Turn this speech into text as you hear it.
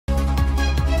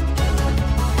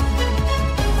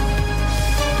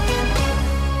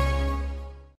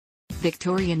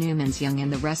Victoria Newman's Young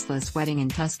and the Restless wedding in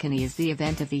Tuscany is the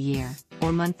event of the year,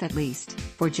 or month at least,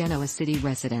 for Genoa city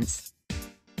residents.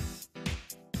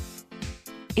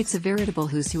 It's a veritable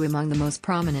who's who among the most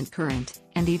prominent current,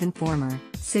 and even former,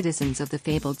 citizens of the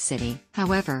fabled city.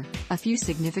 However, a few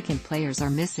significant players are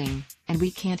missing, and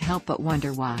we can't help but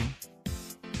wonder why.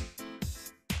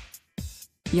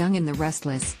 Young and the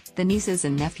Restless, the nieces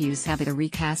and nephews have it a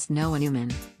recast. Noah Newman,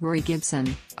 Rory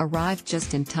Gibson, arrived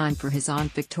just in time for his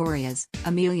Aunt Victoria's,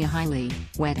 Amelia Hiley,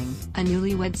 wedding. A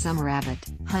newlywed Summer Abbott,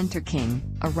 Hunter King,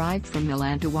 arrived from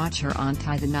Milan to watch her aunt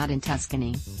tie the knot in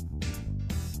Tuscany.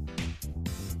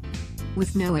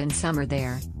 With Noah and Summer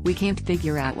there, we can't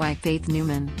figure out why Faith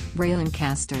Newman, Ray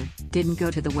Lancaster, didn't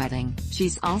go to the wedding.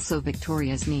 She's also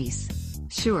Victoria's niece.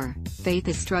 Sure, Faith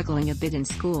is struggling a bit in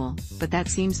school, but that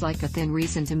seems like a thin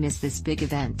reason to miss this big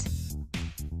event.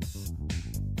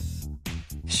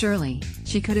 Surely,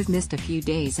 she could have missed a few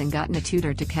days and gotten a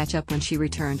tutor to catch up when she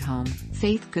returned home.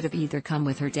 Faith could have either come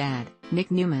with her dad,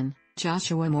 Nick Newman,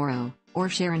 Joshua Morrow, or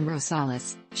Sharon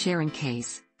Rosales. Sharon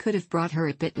Case could have brought her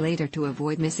a bit later to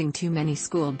avoid missing too many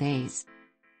school days.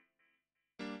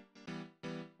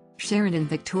 Sharon and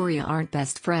Victoria aren't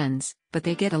best friends, but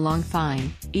they get along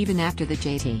fine, even after the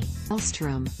J.T.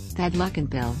 Hallstrom, Thad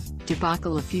Luckenbill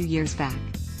debacle a few years back.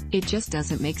 It just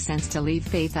doesn't make sense to leave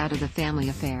Faith out of the family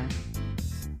affair.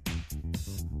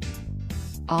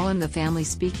 All in the family.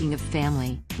 Speaking of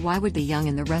family, why would the Young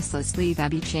and the Restless leave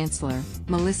Abby Chancellor,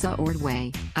 Melissa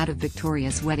Ordway, out of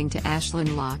Victoria's wedding to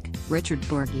Ashlyn Locke, Richard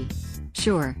Borgie?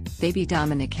 Sure, baby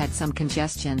Dominic had some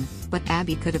congestion, but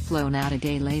Abby could have flown out a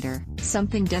day later.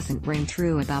 Something doesn't ring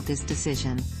true about this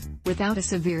decision. Without a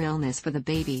severe illness for the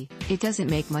baby, it doesn't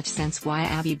make much sense why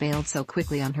Abby bailed so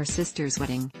quickly on her sister's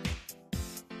wedding.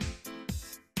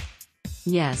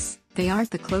 Yes, they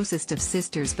aren't the closest of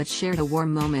sisters but shared a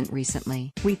warm moment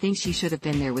recently. We think she should have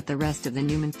been there with the rest of the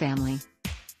Newman family.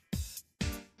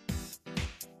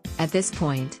 At this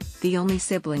point, the only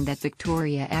sibling that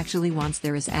Victoria actually wants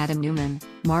there is Adam Newman,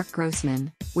 Mark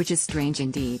Grossman, which is strange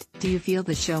indeed. Do you feel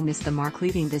the show missed the mark,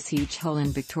 leaving this huge hole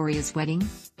in Victoria's wedding?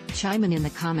 Chime in the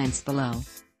comments below.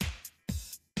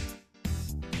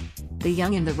 The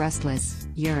Young and the Restless,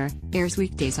 airs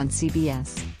weekdays on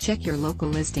CBS. Check your local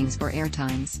listings for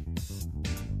airtimes.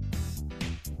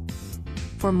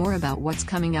 For more about what's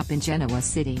coming up in Genoa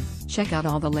City, check out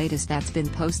all the latest that's been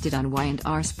posted on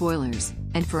Y&R Spoilers,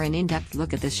 and for an in-depth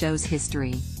look at the show's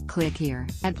history, click here.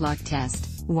 Ad block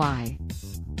test, why?